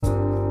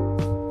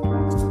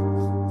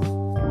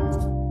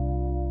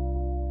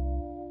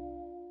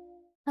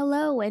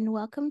and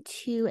welcome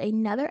to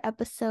another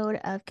episode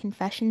of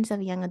Confessions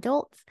of Young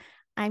Adults.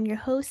 I'm your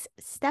host,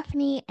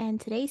 Stephanie, and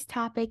today's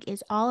topic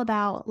is all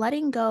about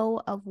letting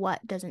go of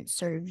what doesn't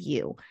serve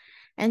you.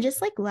 And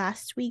just like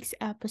last week's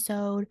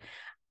episode,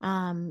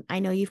 I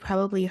know you've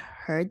probably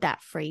heard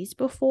that phrase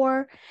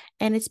before,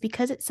 and it's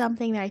because it's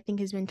something that I think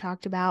has been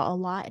talked about a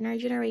lot in our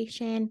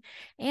generation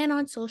and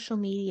on social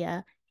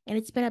media, and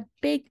it's been a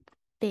big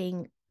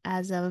thing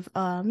as of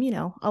a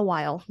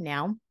while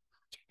now.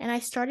 And I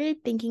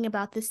started thinking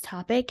about this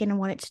topic and I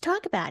wanted to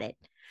talk about it.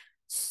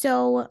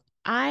 So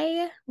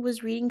I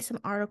was reading some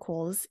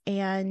articles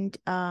and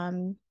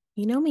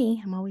you know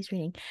me, I'm always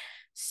reading.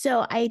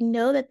 So I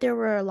know that there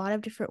were a lot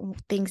of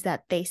different things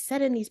that they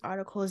said in these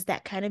articles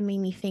that kind of made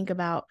me think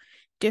about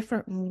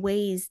different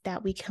ways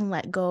that we can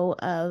let go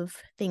of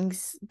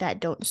things that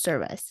don't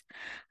serve us.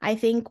 I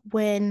think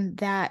when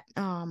that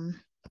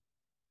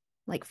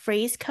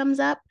phrase comes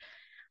up,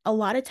 a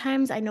lot of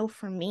times I know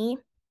for me,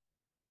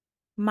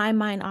 my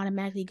mind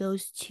automatically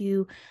goes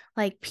to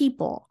like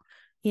people,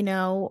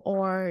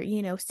 or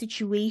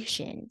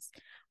situations.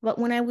 But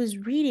when I was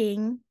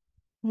reading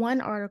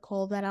one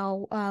article that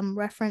I'll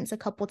reference a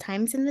couple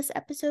times in this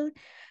episode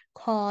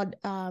called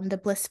The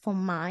Blissful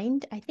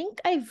Mind, I think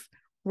I've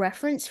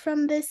referenced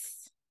from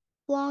this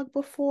blog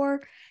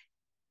before.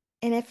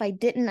 And if I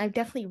didn't, I've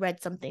definitely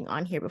read something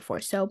on here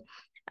before. So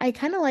I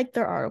kind of like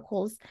their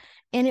articles.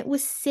 And it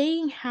was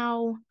saying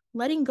how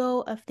letting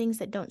go of things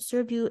that don't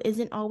serve you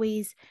isn't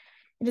always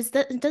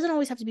it doesn't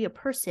always have to be a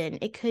person.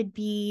 It could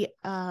be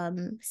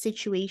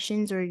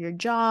situations or your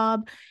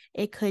job.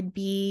 It could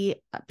be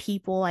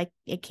people, like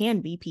it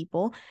can be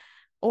people,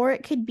 or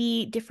it could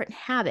be different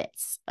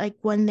habits. Like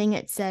one thing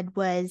it said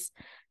was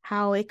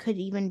how it could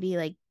even be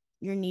like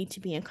your need to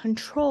be in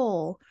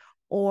control,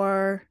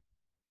 or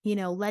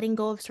letting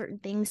go of certain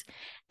things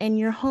in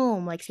your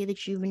home. Like, say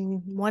that you've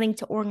been wanting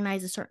to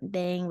organize a certain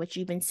thing, but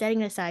you've been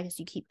setting it aside because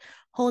you keep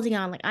holding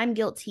on. Like, I'm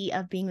guilty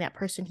of being that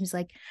person who's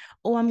like,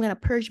 oh, I'm going to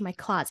purge my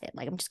closet.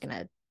 Like, I'm just going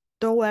to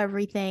throw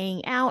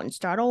everything out and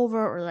start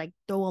over, or like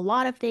throw a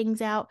lot of things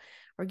out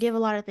or give a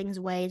lot of things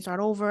away and start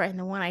over. And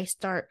then when I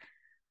start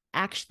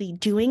actually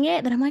doing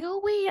it, then I'm like, oh,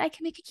 wait, I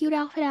can make a cute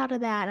outfit out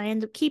of that. And I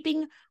end up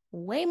keeping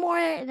way more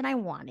than I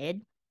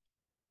wanted.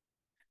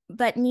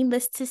 But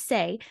needless to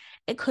say,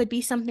 it could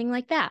be something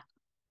like that.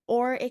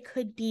 Or it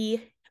could be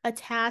a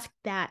task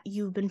that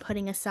you've been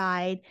putting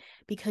aside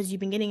because you've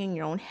been getting in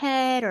your own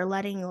head or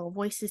letting little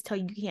voices tell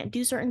you you can't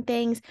do certain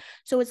things.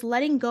 So it's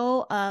letting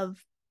go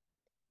of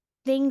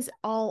things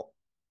all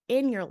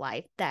in your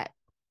life that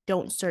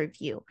don't serve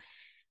you.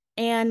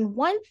 And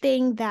one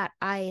thing that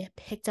I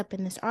picked up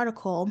in this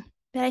article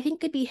that I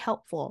think could be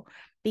helpful,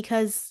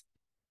 because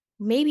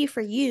maybe for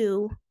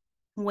you,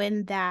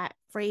 when that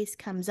phrase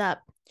comes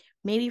up,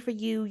 maybe for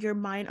you, your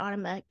mind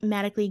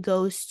automatically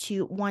goes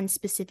to one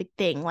specific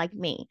thing, like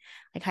me.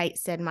 Like I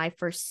said, my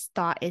first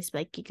thought is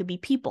like it could be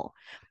people.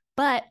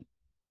 But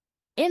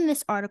in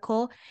this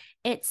article,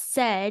 it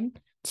said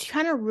to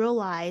kind of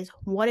realize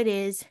what it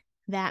is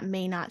that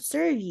may not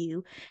serve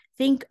you,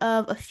 think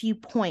of a few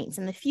points.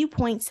 And the few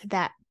points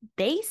that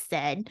they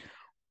said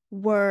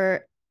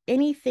were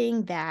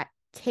anything that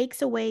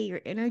takes away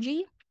your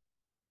energy,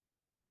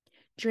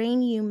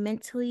 drain you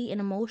mentally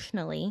and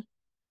emotionally,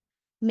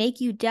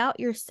 make you doubt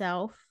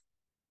yourself,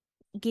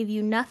 give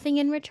you nothing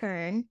in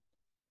return,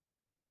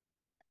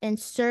 and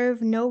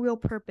serve no real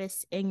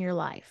purpose in your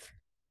life.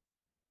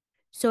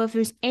 So if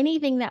there's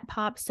anything that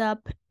pops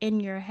up in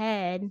your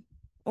head,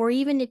 or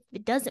even if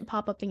it doesn't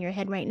pop up in your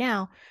head right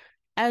now,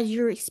 as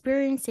you're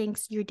experiencing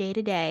your day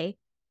to day,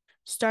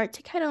 start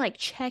to kind of like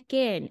check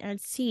in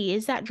and see,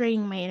 is that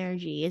draining my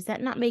energy? Is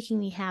that not making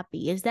me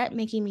happy? Is that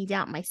making me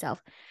doubt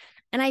myself?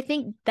 And I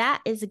think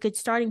that is a good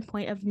starting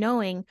point of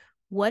knowing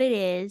what it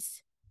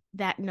is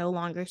that no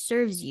longer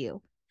serves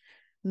you.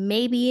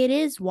 Maybe it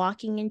is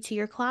walking into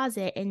your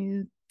closet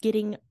and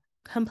getting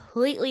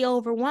completely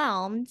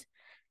overwhelmed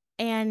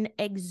and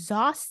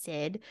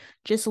exhausted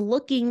just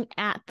looking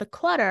at the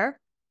clutter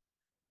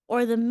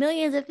or the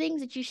millions of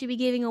things that you should be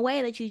giving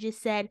away that you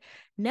just said,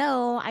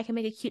 no, I can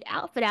make a cute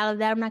outfit out of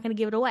that. I'm not going to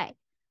give it away.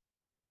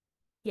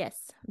 Yes,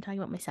 I'm talking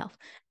about myself.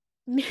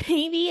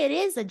 Maybe it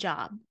is a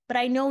job, but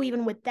I know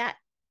even with that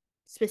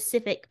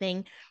specific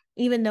thing,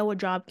 even though a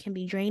job can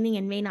be draining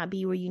and may not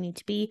be where you need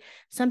to be,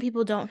 some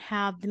people don't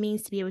have the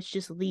means to be able to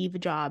just leave a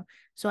job.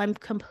 So I'm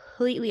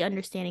completely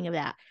understanding of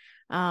that.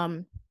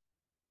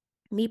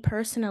 Me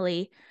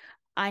personally,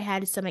 I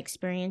had some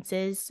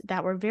experiences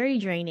that were very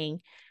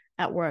draining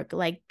at work.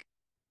 Like,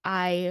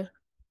 I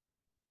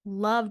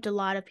loved a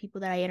lot of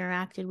people that I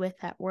interacted with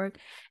at work.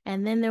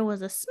 And then there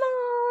was a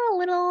small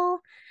little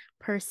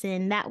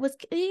person that was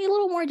a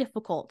little more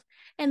difficult.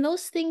 And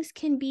those things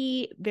can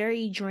be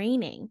very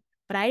draining.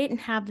 But I didn't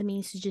have the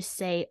means to just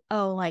say,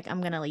 oh, like,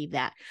 I'm going to leave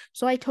that.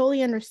 So I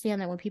totally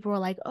understand that when people are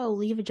like, oh,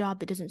 leave a job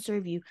that doesn't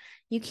serve you,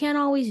 you can't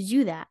always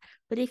do that.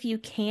 But if you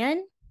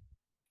can,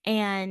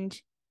 and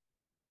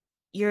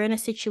you're in a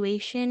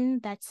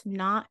situation that's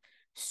not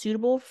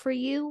suitable for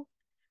you,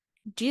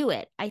 do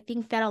it. I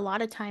think that a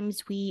lot of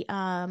times we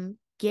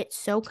get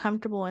so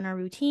comfortable in our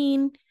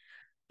routine.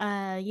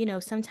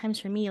 Sometimes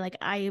for me, like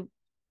I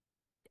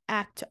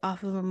act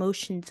off of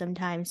emotion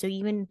sometimes. So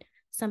even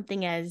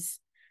something as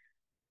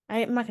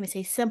I'm not going to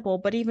say simple,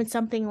 but even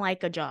something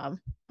like a job.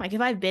 Like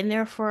if I've been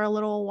there for a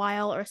little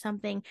while or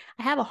something,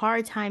 I have a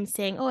hard time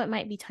saying, oh, it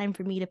might be time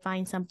for me to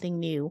find something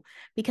new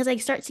because I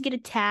start to get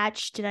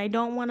attached and I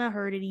don't want to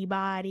hurt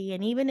anybody.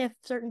 And even if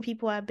certain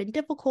people have been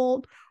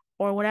difficult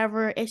or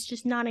whatever, it's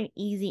just not an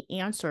easy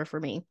answer for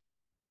me.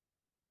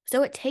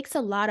 So it takes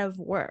a lot of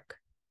work.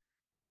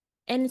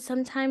 And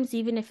sometimes,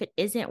 even if it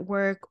isn't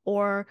work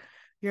or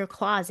your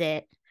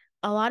closet,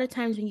 a lot of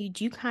times when you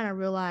do kind of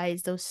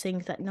realize those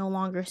things that no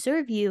longer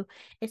serve you,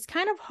 it's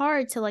kind of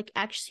hard to like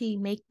actually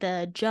make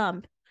the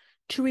jump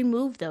to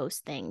remove those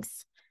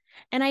things.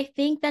 And I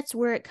think that's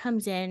where it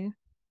comes in,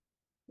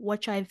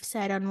 which I've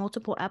said on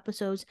multiple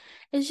episodes,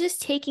 is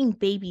just taking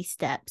baby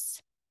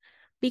steps.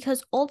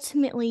 Because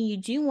ultimately, you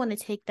do want to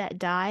take that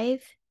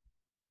dive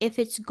if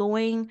it's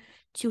going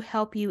to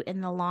help you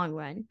in the long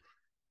run.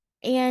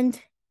 And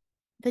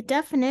the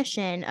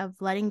definition of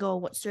letting go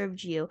of what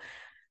served you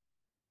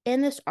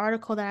in this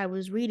article that I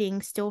was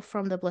reading, still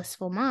from the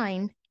Blissful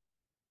Mind,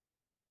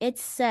 it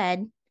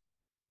said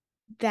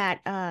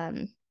that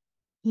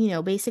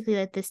basically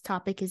that this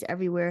topic is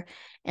everywhere,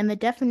 and the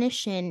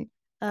definition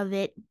of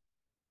it,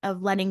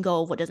 of letting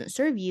go of what doesn't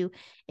serve you,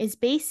 is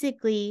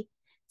basically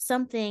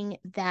something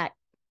that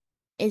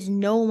is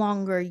no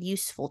longer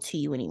useful to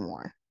you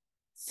anymore.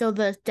 So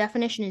the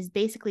definition is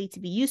basically to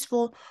be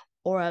useful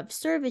or of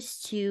service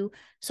to.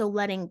 So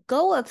letting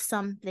go of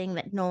something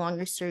that no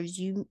longer serves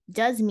you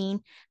does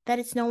mean that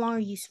it's no longer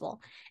useful.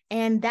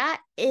 And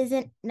that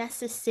isn't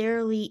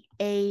necessarily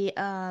a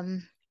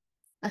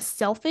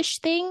selfish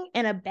thing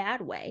in a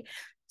bad way.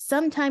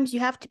 Sometimes you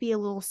have to be a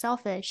little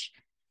selfish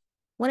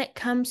when it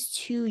comes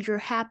to your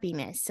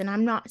happiness. And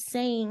I'm not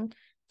saying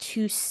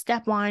to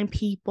step on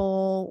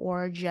people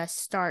or just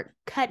start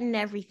cutting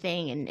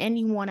everything and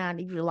anyone out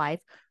of your life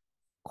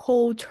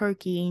cold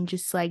turkey and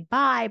just like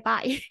bye.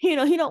 You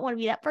don't want to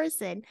be that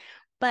person.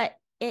 But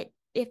if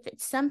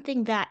it's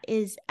something that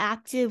is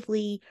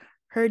actively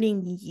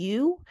hurting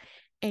you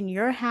and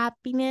your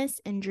happiness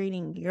and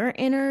draining your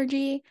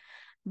energy,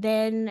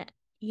 then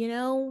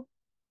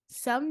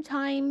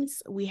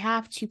sometimes we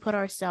have to put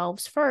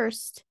ourselves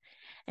first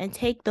and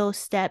take those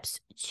steps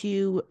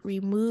to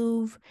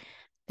remove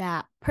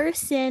that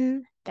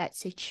person, that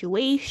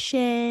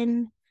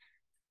situation,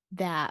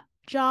 that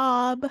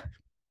job,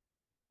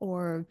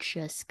 or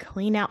just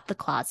clean out the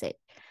closet.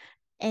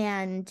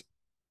 And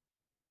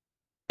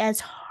as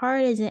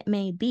hard as it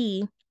may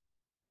be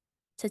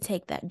to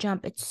take that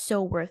jump, it's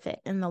so worth it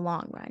in the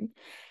long run.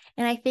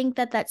 And I think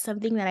that that's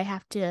something that I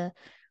have to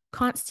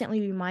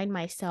constantly remind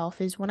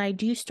myself is when I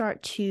do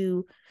start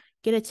to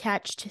get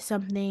attached to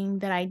something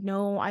that I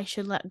know I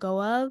should let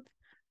go of,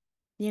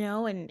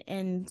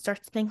 and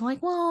start to think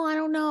like, well, I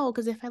don't know,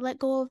 because if I let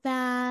go of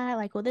that,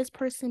 like, will this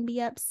person be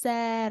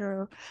upset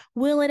or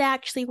will it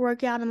actually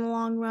work out in the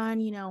long run?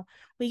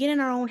 We get in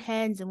our own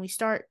heads and we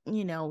start,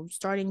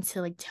 starting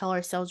to like tell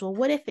ourselves, well,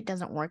 what if it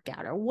doesn't work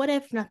out? Or what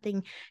if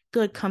nothing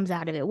good comes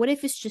out of it? What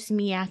if it's just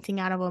me acting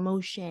out of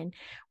emotion?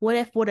 What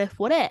if?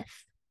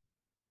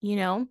 You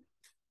know?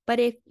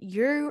 But if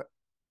you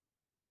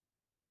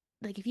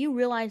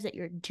realize that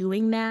you're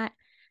doing that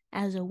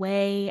as a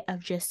way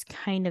of just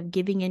kind of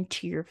giving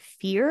into your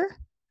fear,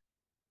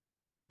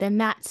 then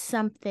that's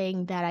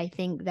something that I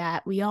think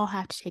that we all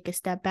have to take a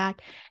step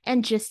back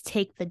and just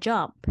take the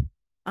jump.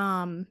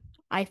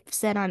 I've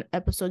said on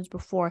episodes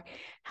before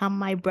how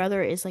my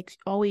brother is like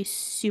always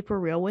super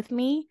real with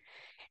me.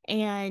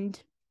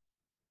 And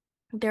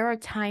there are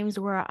times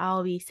where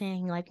I'll be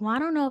saying, like, well, I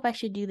don't know if I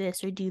should do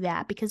this or do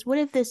that because what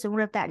if this and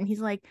what if that? And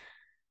he's like,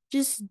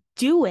 just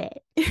do it.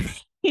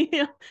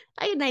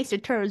 I get nicer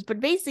terms, but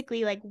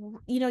basically, like,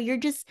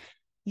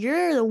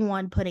 you're the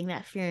one putting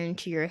that fear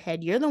into your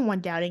head. You're the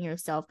one doubting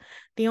yourself.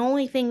 The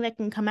only thing that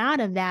can come out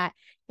of that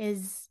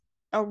is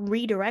a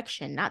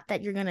redirection, not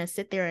that you're going to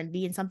sit there and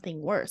be in something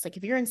worse. Like,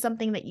 if you're in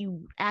something that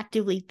you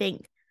actively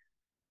think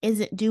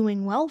isn't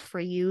doing well for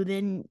you,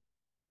 then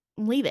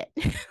leave it.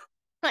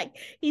 Like,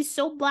 he's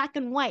so black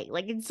and white.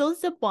 Like, it's so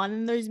simple. And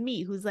then there's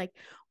me who's like,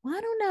 well,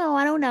 I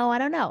don't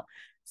know.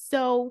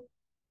 So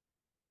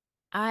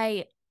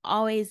I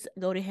always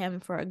go to him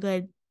for a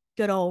good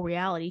old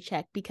reality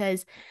check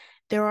because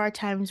there are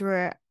times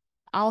where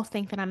I'll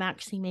think that I'm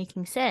actually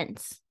making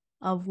sense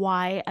of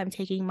why I'm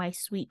taking my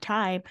sweet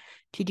time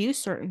to do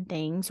certain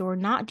things or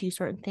not do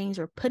certain things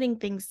or putting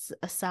things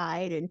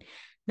aside and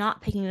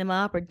not picking them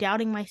up or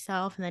doubting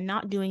myself and then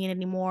not doing it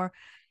anymore,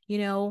 you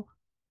know.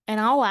 And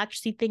I'll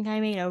actually think I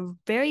made a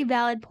very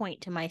valid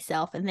point to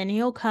myself. And then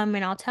he'll come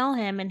and I'll tell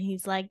him, and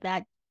he's like,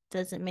 that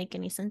doesn't make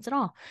any sense at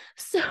all.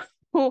 So,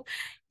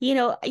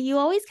 you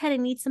always kind of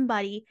need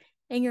somebody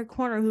in your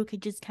corner who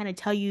could just kind of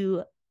tell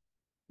you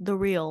the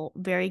real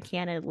very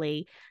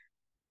candidly.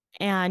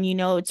 And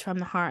it's from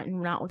the heart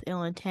and not with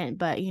ill intent.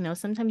 But,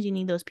 sometimes you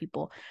need those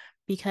people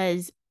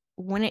because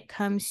when it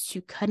comes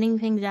to cutting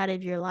things out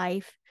of your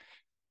life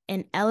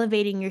and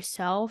elevating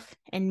yourself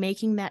and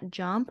making that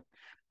jump,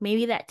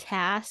 maybe that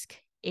task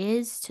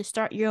is to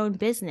start your own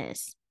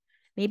business.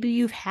 Maybe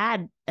you've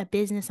had a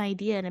business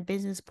idea and a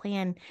business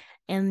plan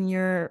in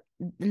the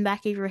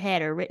back of your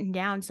head or written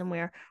down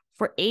somewhere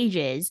for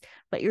ages,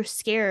 but you're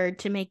scared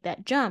to make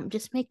that jump.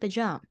 Just make the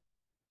jump.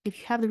 If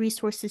you have the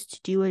resources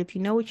to do it, if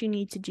you know what you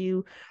need to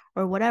do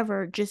or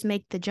whatever, just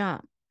make the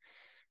jump.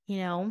 You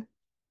know,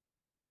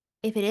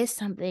 if it is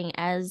something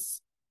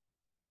as,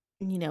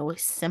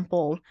 as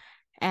simple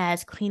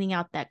as cleaning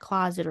out that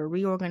closet or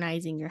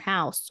reorganizing your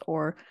house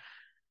or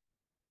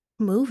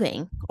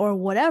moving or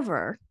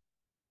whatever,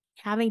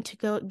 having to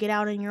go get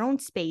out in your own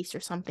space or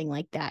something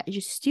like that,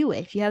 just do it.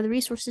 If you have the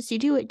resources to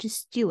do it,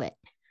 just do it.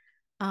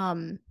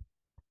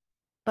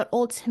 But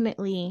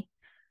ultimately,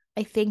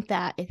 I think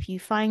that if you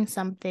find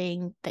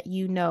something that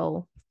you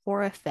know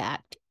for a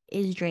fact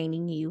is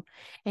draining you,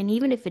 and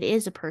even if it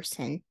is a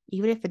person,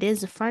 even if it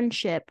is a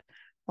friendship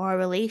or a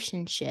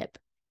relationship,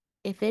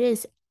 if it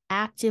is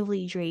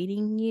actively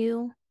draining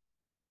you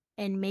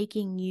and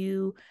making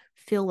you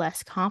feel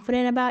less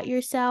confident about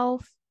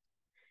yourself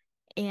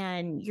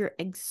and you're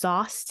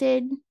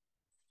exhausted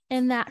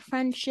in that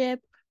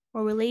friendship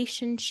or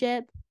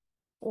relationship,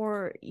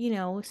 or,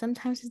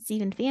 sometimes it's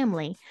even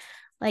family,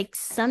 like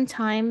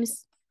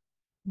sometimes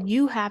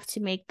you have to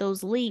make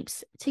those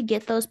leaps to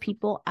get those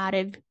people out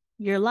of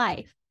your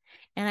life.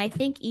 And I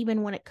think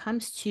even when it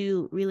comes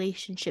to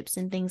relationships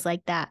and things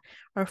like that,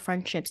 or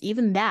friendships,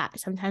 even that,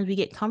 sometimes we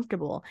get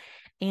comfortable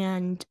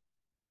and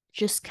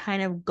just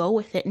kind of go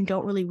with it and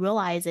don't really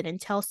realize it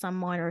until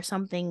someone or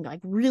something like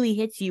really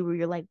hits you where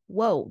you're like,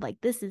 whoa, like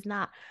this is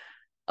not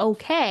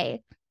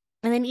okay.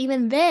 And then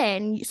even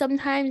then,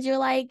 sometimes you're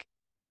like,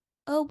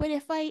 oh, but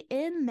if I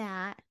end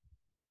that,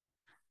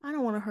 I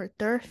don't want to hurt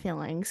their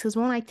feelings, because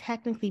won't I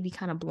technically be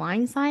kind of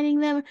blindsiding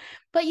them?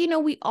 But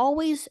we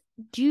always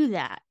do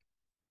that.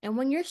 And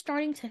when you're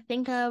starting to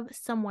think of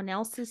someone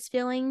else's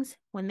feelings,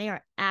 when they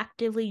are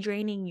actively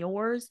draining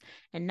yours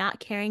and not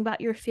caring about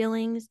your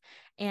feelings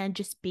and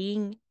just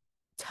being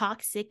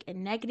toxic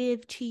and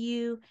negative to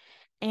you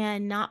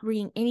and not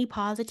bringing any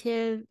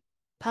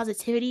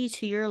positivity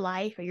to your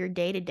life or your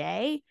day to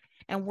day,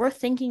 and we're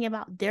thinking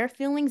about their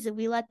feelings and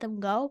we let them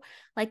go,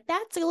 like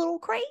that's a little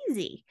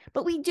crazy.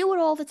 But we do it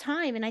all the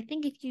time. And I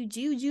think if you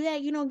do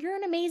that, you're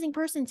an amazing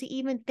person to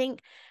even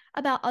think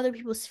about other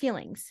people's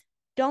feelings.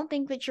 Don't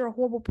think that you're a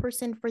horrible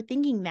person for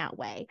thinking that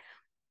way.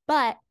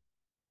 But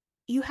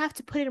you have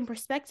to put it in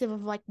perspective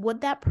of like,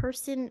 what that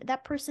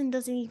person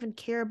doesn't even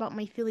care about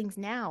my feelings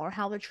now or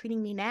how they're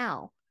treating me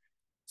now.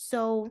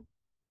 So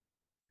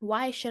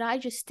why should I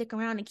just stick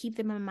around and keep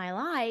them in my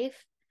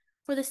life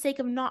for the sake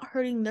of not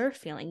hurting their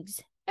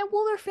feelings? And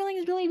will their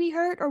feelings really be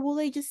hurt, or will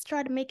they just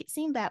try to make it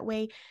seem that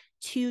way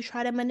to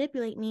try to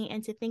manipulate me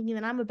into thinking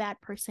that I'm a bad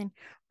person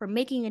for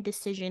making a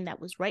decision that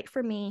was right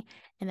for me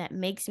and that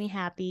makes me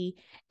happy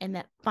and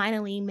that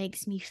finally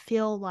makes me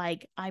feel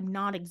like I'm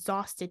not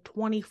exhausted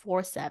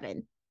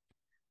 24/7.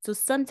 So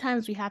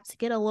sometimes we have to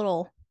get a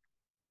little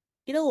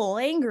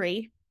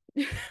angry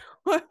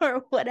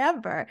or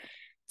whatever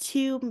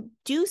to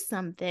do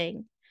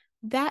something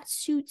that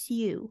suits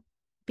you.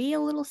 Be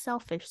a little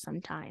selfish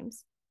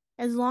sometimes,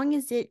 as long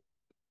as it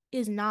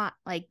is not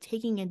like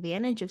taking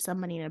advantage of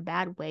somebody in a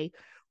bad way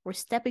or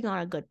stepping on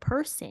a good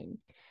person.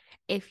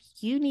 If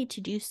you need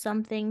to do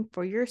something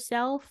for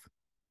yourself,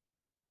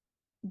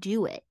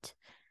 do it.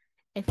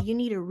 If you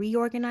need to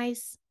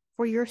reorganize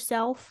for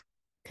yourself,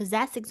 because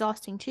that's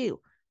exhausting too.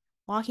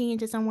 Walking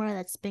into somewhere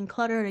that's been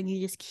cluttered and you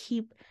just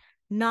keep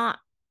not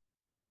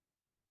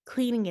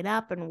cleaning it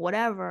up and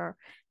whatever,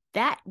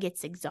 that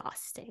gets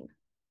exhausting.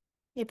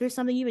 If there's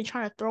something you've been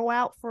trying to throw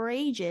out for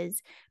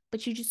ages,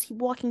 but you just keep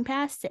walking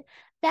past it,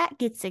 that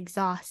gets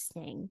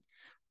exhausting.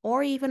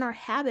 Or even our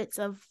habits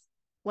of,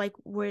 like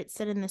where it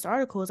said in this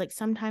article, is like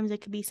sometimes it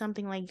could be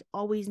something like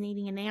always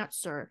needing an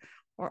answer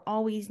or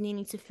always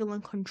needing to feel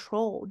in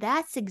control.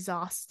 That's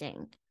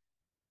exhausting.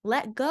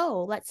 Let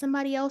go. Let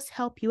somebody else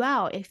help you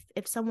out.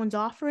 If someone's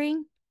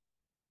offering,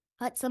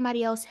 let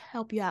somebody else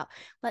help you out.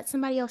 Let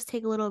somebody else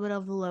take a little bit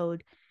of the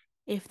load.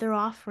 If they're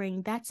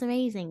offering, that's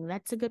amazing.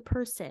 That's a good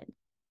person.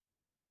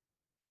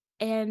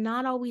 And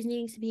not always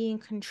needing to be in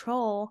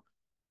control,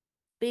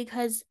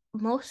 because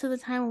most of the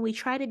time when we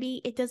try to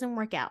be, it doesn't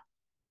work out.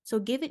 So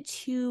give it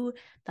to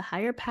the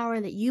higher power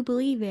that you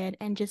believe in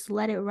and just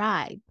let it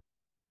ride.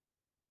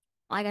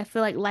 Like, I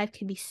feel like life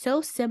could be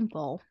so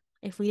simple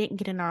if we didn't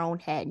get in our own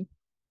head.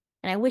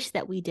 And I wish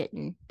that we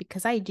didn't,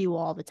 because I do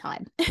all the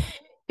time.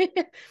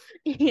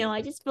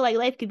 I just feel like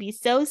life could be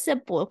so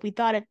simple if we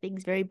thought of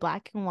things very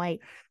black and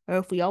white, or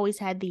if we always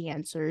had the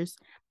answers.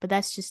 But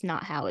that's just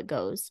not how it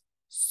goes.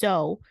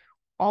 So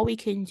all we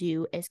can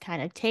do is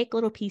kind of take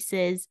little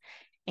pieces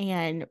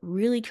and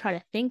really try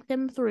to think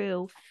them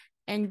through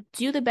and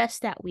do the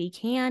best that we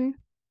can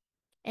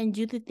and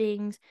do the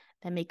things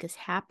that make us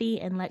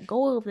happy and let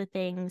go of the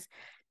things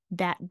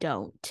that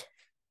don't.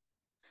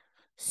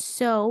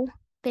 So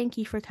thank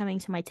you for coming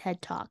to my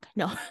TED Talk.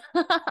 No,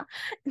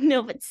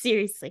 no, but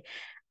seriously,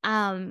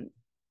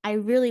 I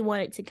really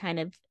wanted to kind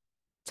of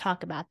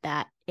talk about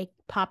that. It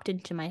popped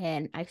into my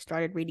head. I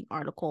started reading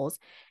articles,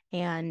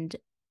 and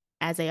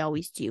as I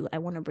always do, I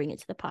want to bring it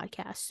to the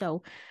podcast.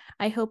 So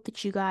I hope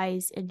that you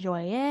guys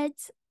enjoy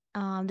it.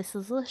 This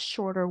is a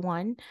shorter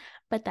one,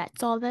 but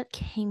that's all that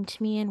came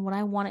to me and what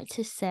I wanted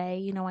to say.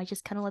 You know, I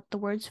just kind of let the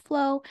words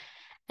flow,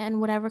 and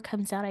whatever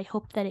comes out, I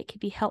hope that it could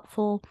be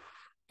helpful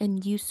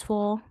and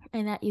useful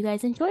and that you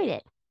guys enjoyed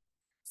it.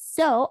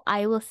 So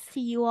I will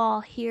see you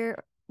all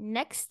here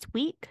next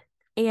week.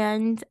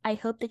 And I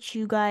hope that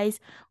you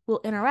guys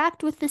will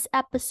interact with this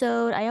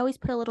episode. I always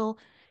put a little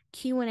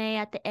Q&A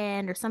at the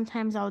end, or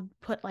sometimes I'll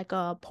put like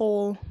a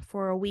poll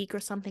for a week or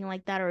something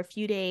like that, or a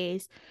few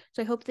days.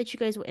 So I hope that you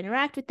guys will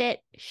interact with it,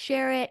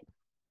 share it,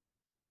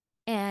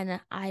 and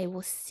I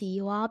will see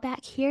you all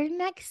back here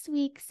next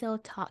week. So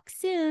talk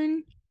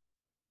soon.